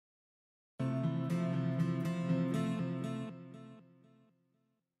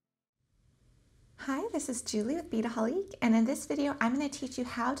Hi, this is Julie with Beadaholique, and in this video I'm going to teach you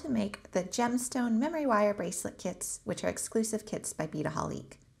how to make the Gemstone memory wire bracelet kits, which are exclusive kits by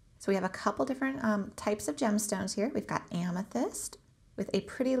Beadaholique. So we have a couple different types of gemstones here. We've got Amethyst with a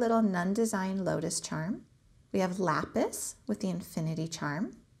pretty little nun-designed lotus charm. We have Lapis with the infinity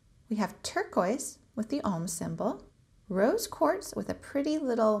charm. We have Turquoise with the Om symbol. Rose Quartz with a pretty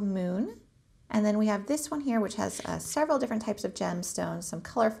little moon. And then we have this one here, which has several different types of gemstones, some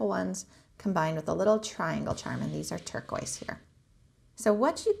colorful ones, combined with a little triangle charm, and these are turquoise here. So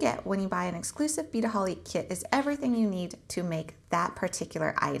what you get when you buy an exclusive Beadaholique kit is everything you need to make that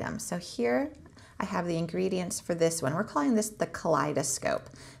particular item. So here I have the ingredients for this one. We're calling this the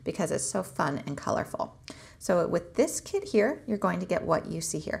Kaleidoscope because it's so fun and colorful. So with this kit here, you're going to get what you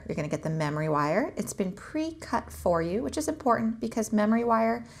see here. You're going to get the memory wire. It's been pre-cut for you, which is important because memory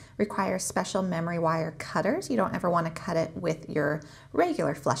wire requires special memory wire cutters. You don't ever want to cut it with your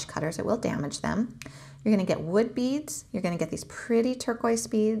regular flush cutters. It will damage them. You're going to get wood beads. You're going to get these pretty turquoise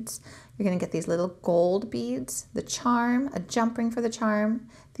beads. You're going to get these little gold beads, the charm, a jump ring for the charm,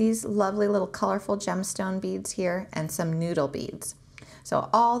 these lovely little colorful gemstone beads here, and some noodle beads. So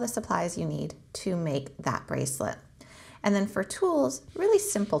all the supplies you need to make that bracelet. And then for tools, really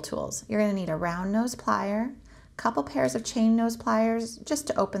simple tools. You're going to need a round nose plier, a couple pairs of chain nose pliers just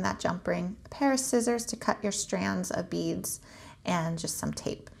to open that jump ring, a pair of scissors to cut your strands of beads, and just some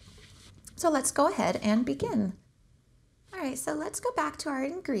tape. So let's go ahead and begin. All right, so let's go back to our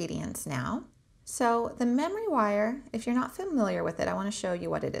ingredients now. So the memory wire, if you're not familiar with it, I want to show you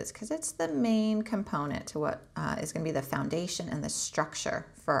what it is because it's the main component to what is going to be the foundation and the structure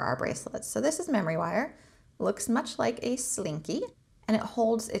for our bracelets. So this is memory wire, looks much like a slinky, and it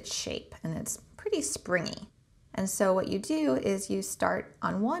holds its shape and it's pretty springy. And so what you do is you start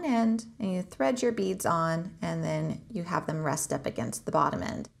on one end and you thread your beads on, and then you have them rest up against the bottom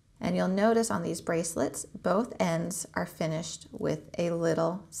end. And you'll notice on these bracelets, both ends are finished with a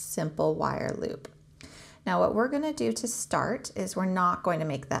little simple wire loop. Now what we're going to do to start is we're not going to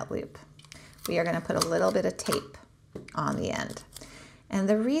make that loop. We are going to put a little bit of tape on the end. And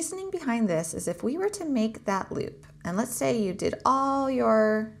the reasoning behind this is if we were to make that loop, and let's say you did all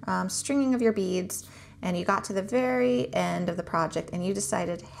your stringing of your beads and you got to the very end of the project and you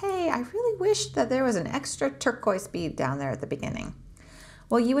decided, hey, I really wish that there was an extra turquoise bead down there at the beginning.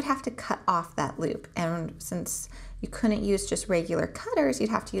 Well, you would have to cut off that loop, and since you couldn't use just regular cutters, you'd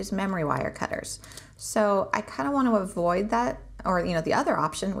have to use memory wire cutters. So I kind of want to avoid that, or the other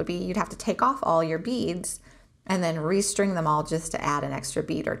option would be you'd have to take off all your beads and then restring them all just to add an extra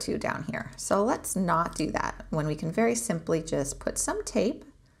bead or two down here. So let's not do that when we can very simply just put some tape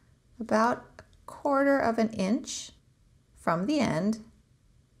about 1/4 of an inch from the end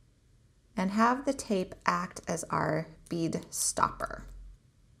and have the tape act as our bead stopper.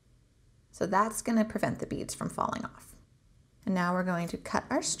 So that's going to prevent the beads from falling off. And now we're going to cut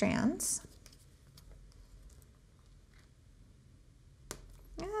our strands.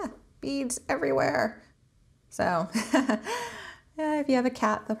 Yeah, beads everywhere. So yeah, if you have a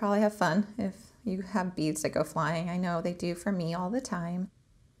cat, they'll probably have fun if you have beads that go flying. I know they do for me all the time.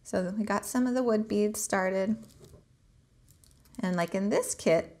 So we got some of the wood beads started. And like in this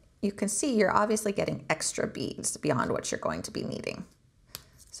kit, you can see you're obviously getting extra beads beyond what you're going to be needing.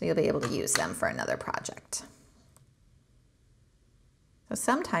 So you'll be able to use them for another project. So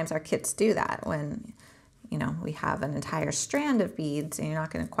sometimes our kits do that when, we have an entire strand of beads and you're not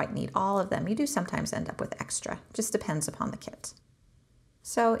going to quite need all of them. You do sometimes end up with extra, just depends upon the kit.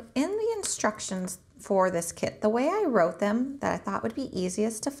 So in the instructions for this kit, the way I wrote them that I thought would be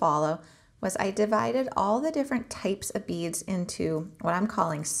easiest to follow was I divided all the different types of beads into what I'm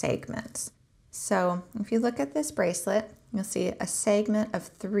calling segments. So if you look at this bracelet, you'll see a segment of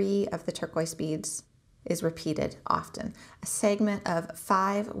 3 of the turquoise beads is repeated often. A segment of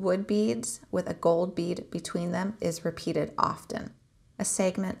 5 wood beads with a gold bead between them is repeated often. A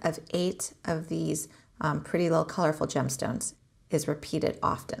segment of 8 of these pretty little colorful gemstones is repeated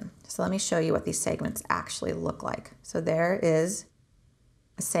often. So let me show you what these segments actually look like. So there is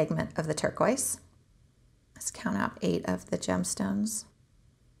a segment of the turquoise. Let's count out 8 of the gemstones.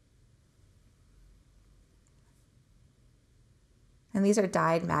 And these are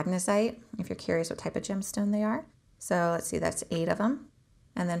dyed magnesite, if you're curious what type of gemstone they are. So let's see, that's 8 of them.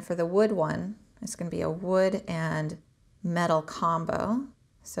 And then for the wood one, it's going to be a wood and metal combo.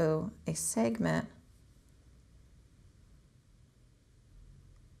 So a segment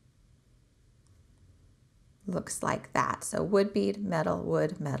looks like that. So wood bead, metal,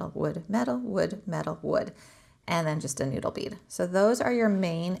 wood, metal, wood, metal, wood, metal, wood. and then just a noodle bead. So those are your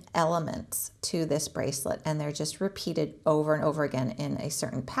main elements to this bracelet, and they're just repeated over and over again in a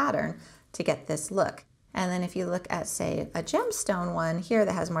certain pattern to get this look. And then if you look at, say, a gemstone one here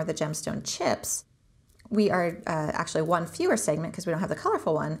that has more of the gemstone chips, we are actually one fewer segment because we don't have the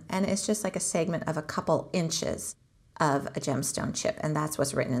colorful one, and it's just like a segment of a couple inches of a gemstone chip, and that's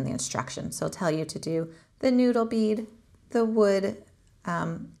what's written in the instructions. So it'll tell you to do the noodle bead, the wood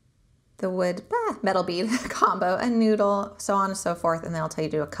metal bead combo, a noodle, so on and so forth, and then I'll tell you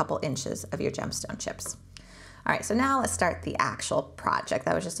to do a couple inches of your gemstone chips. All right, so now let's start the actual project.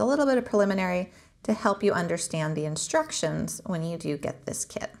 That was just a little bit of preliminary to help you understand the instructions when you do get this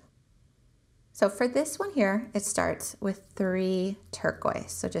kit. So for this one here, it starts with 3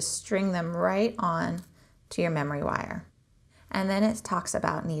 turquoise. So just string them right on to your memory wire. And then it talks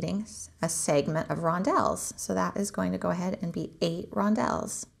about needing a segment of rondelles. So that is going to go ahead and be 8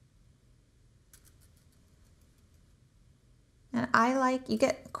 rondelles. And you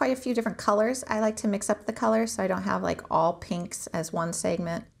get quite a few different colors. I like to mix up the colors so I don't have like all pinks as one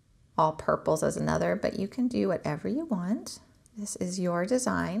segment, all purples as another, but you can do whatever you want. This is your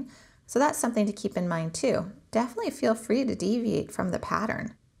design. So that's something to keep in mind too. Definitely feel free to deviate from the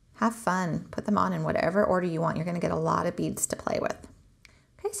pattern. Have fun, put them on in whatever order you want. You're gonna get a lot of beads to play with.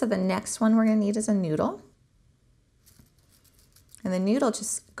 Okay, so the next one we're gonna need is a noodle. And the noodle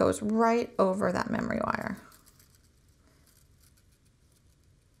just goes right over that memory wire.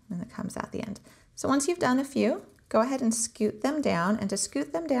 And it comes out the end. So once you've done a few, go ahead and scoot them down. And to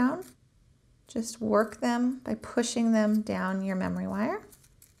scoot them down, just work them by pushing them down your memory wire.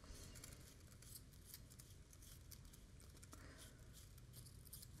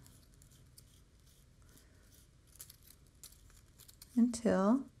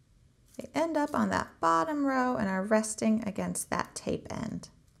 Until they end up on that bottom row and are resting against that tape end.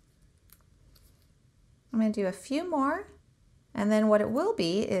 I'm going to do a few more, and then what it will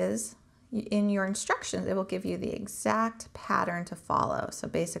be is in your instructions it will give you the exact pattern to follow. So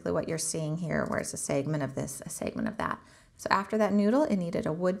basically what you're seeing here, where it's a segment of this, a segment of that. So after that noodle, it needed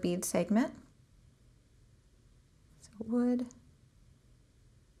a wood bead segment. So wood,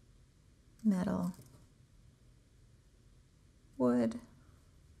 metal, wood,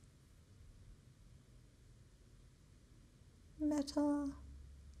 metal,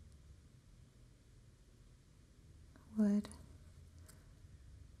 wood,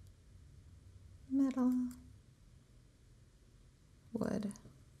 metal, wood,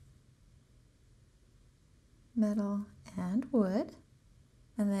 metal, and wood.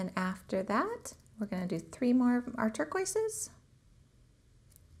 And then after that, we're going to do 3 more of our turquoises.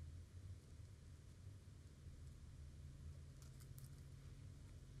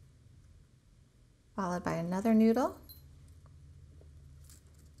 Followed by another noodle.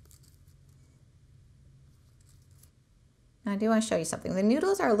 Now I do want to show you something. The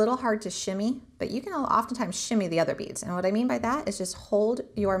noodles are a little hard to shimmy, but you can oftentimes shimmy the other beads. And what I mean by that is just hold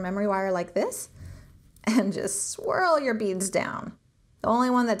your memory wire like this and just swirl your beads down. The only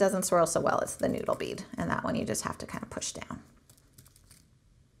one that doesn't swirl so well is the noodle bead, and that one you just have to kind of push down.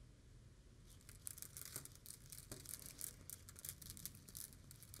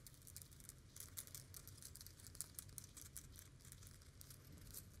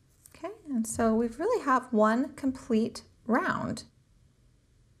 Okay, and so we really have one complete round.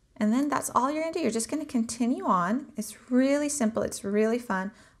 And then that's all you're gonna do. You're just gonna continue on. It's really simple, it's really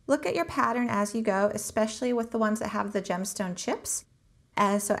fun. Look at your pattern as you go, especially with the ones that have the gemstone chips.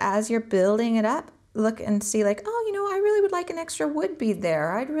 So as you're building it up, look and see like, oh, you know, I really would like an extra wood bead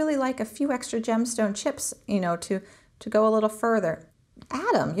there. I'd really like a few extra gemstone chips, you know, to go a little further.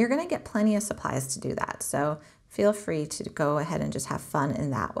 Add them. You're gonna get plenty of supplies to do that. So feel free to go ahead and just have fun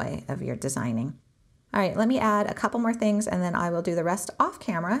in that way of your designing. All right, let me add a couple more things and then I will do the rest off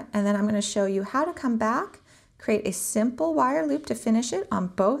camera, and then I'm going to show you how to come back, create a simple wire loop to finish it on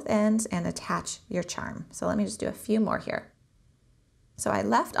both ends and attach your charm. So let me just do a few more here. So I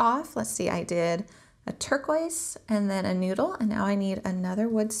left off, let's see, I did a turquoise and then a noodle, and now I need another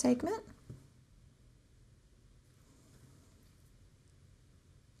wood segment.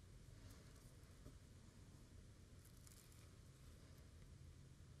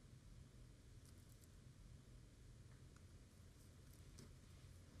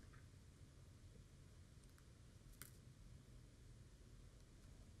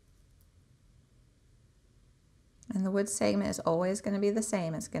 And the wood segment is always going to be the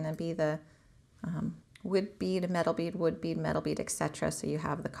same. It's going to be the wood bead, metal bead, wood bead, metal bead, etc. So you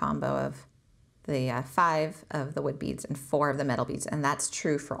have the combo of the 5 of the wood beads and 4 of the metal beads. And that's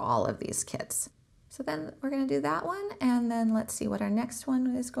true for all of these kits. So then we're going to do that one. And then let's see what our next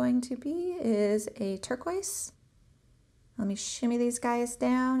one is going to be is a turquoise. Let me shimmy these guys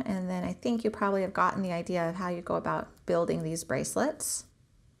down. And then I think you probably have gotten the idea of how you go about building these bracelets.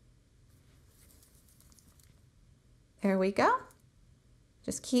 There we go.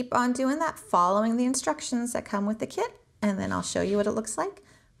 Just keep on doing that, following the instructions that come with the kit, and then I'll show you what it looks like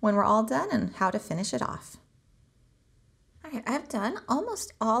when we're all done and how to finish it off. Okay, I've done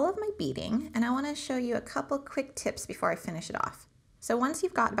almost all of my beading, and I want to show you a couple quick tips before I finish it off. So once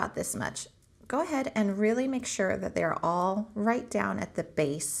you've got about this much, go ahead and really make sure that they're all right down at the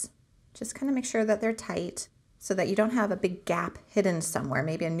base. Just kind of make sure that they're tight so that you don't have a big gap hidden somewhere.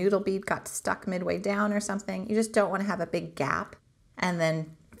 Maybe a noodle bead got stuck midway down or something. You just don't want to have a big gap and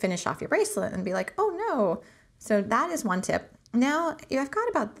then finish off your bracelet and be like, oh no. So that is one tip. Now I've got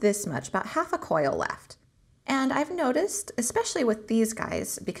about this much, about half a coil left. And I've noticed, especially with these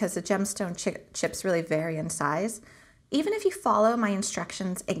guys, because the gemstone chips really vary in size, even if you follow my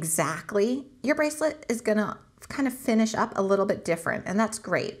instructions exactly, your bracelet is gonna kind of finish up a little bit different, and that's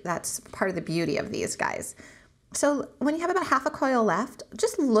great. That's part of the beauty of these guys. So when you have about half a coil left,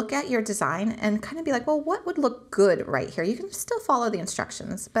 just look at your design and kind of be like, well, what would look good right here? You can still follow the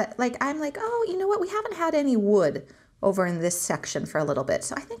instructions, but I'm like, oh, you know what? We haven't had any wood over in this section for a little bit,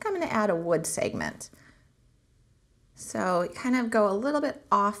 so I think I'm gonna add a wood segment. So kind of go a little bit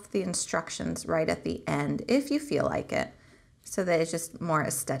off the instructions right at the end if you feel like it, so that it's just more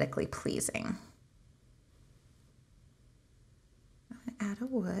aesthetically pleasing. I'm going to add a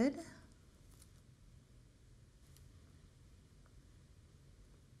wood.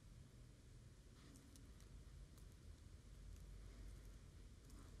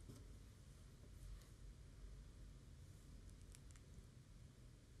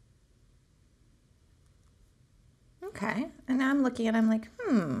 Okay, and now I'm looking and I'm like,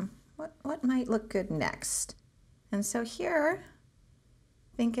 what might look good next? And so here,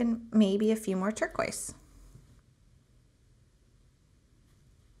 thinking maybe a few more turquoise.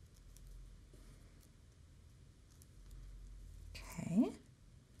 Okay,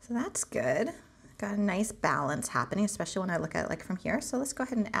 so that's good. Got a nice balance happening, especially when I look at it like from here. So let's go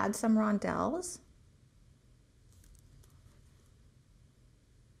ahead and add some rondelles.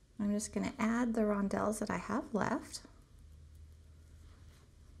 I'm just going to add the rondelles that I have left.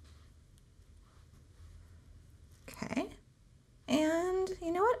 Okay. And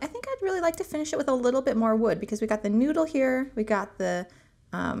you know what? I think I'd really like to finish it with a little bit more wood because we got the noodle here, we got the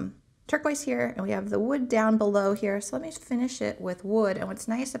turquoise here, and we have the wood down below here. So let me finish it with wood. And what's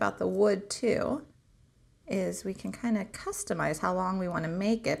nice about the wood too is we can kind of customize how long we want to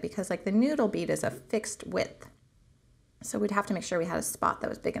make it, because like the noodle bead is a fixed width. So we'd have to make sure we had a spot that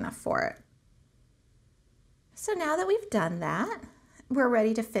was big enough for it. So now that we've done that, we're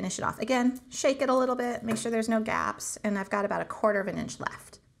ready to finish it off. Again, shake it a little bit, make sure there's no gaps, and I've got about 1/4 of an inch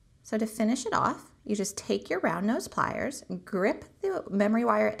left. So to finish it off, you just take your round nose pliers, grip the memory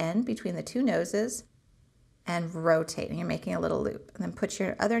wire end between the two noses, and rotate, and you're making a little loop. And then put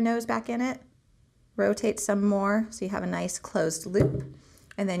your other nose back in it, rotate some more so you have a nice closed loop,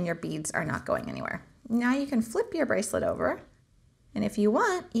 and then your beads are not going anywhere. Now you can flip your bracelet over, and if you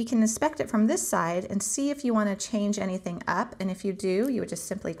want, you can inspect it from this side and see if you want to change anything up. And if you do, you would just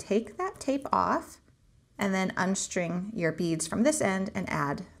simply take that tape off and then unstring your beads from this end and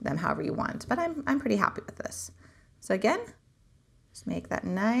add them however you want. But I'm pretty happy with this. So again, just make that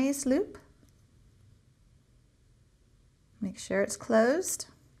nice loop. Make sure it's closed.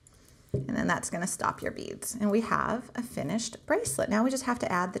 And then that's going to stop your beads. And we have a finished bracelet. Now we just have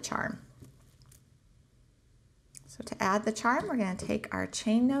to add the charm. So to add the charm, we're going to take our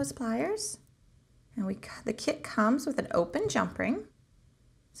chain nose pliers, and the kit comes with an open jump ring.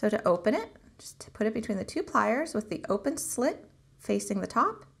 So to open it, just put it between the two pliers with the open slit facing the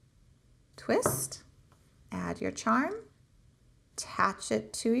top, twist, add your charm, attach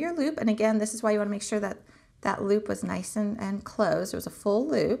it to your loop. And again, this is why you want to make sure that that loop was nice and closed. It was a full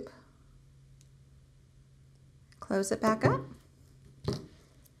loop. Close it back up.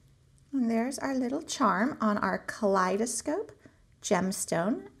 And there's our little charm on our Kaleidoscope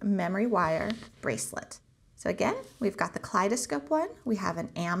Gemstone memory wire bracelet. So again, we've got the Kaleidoscope one, we have an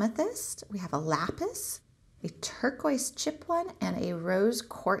Amethyst, we have a Lapis, a turquoise chip one, and a rose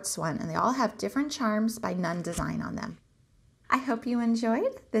quartz one, and they all have different charms by Nunn Design on them. I hope you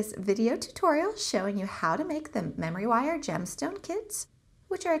enjoyed this video tutorial showing you how to make the memory wire gemstone kits,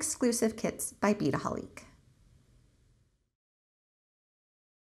 which are exclusive kits by Beadaholique.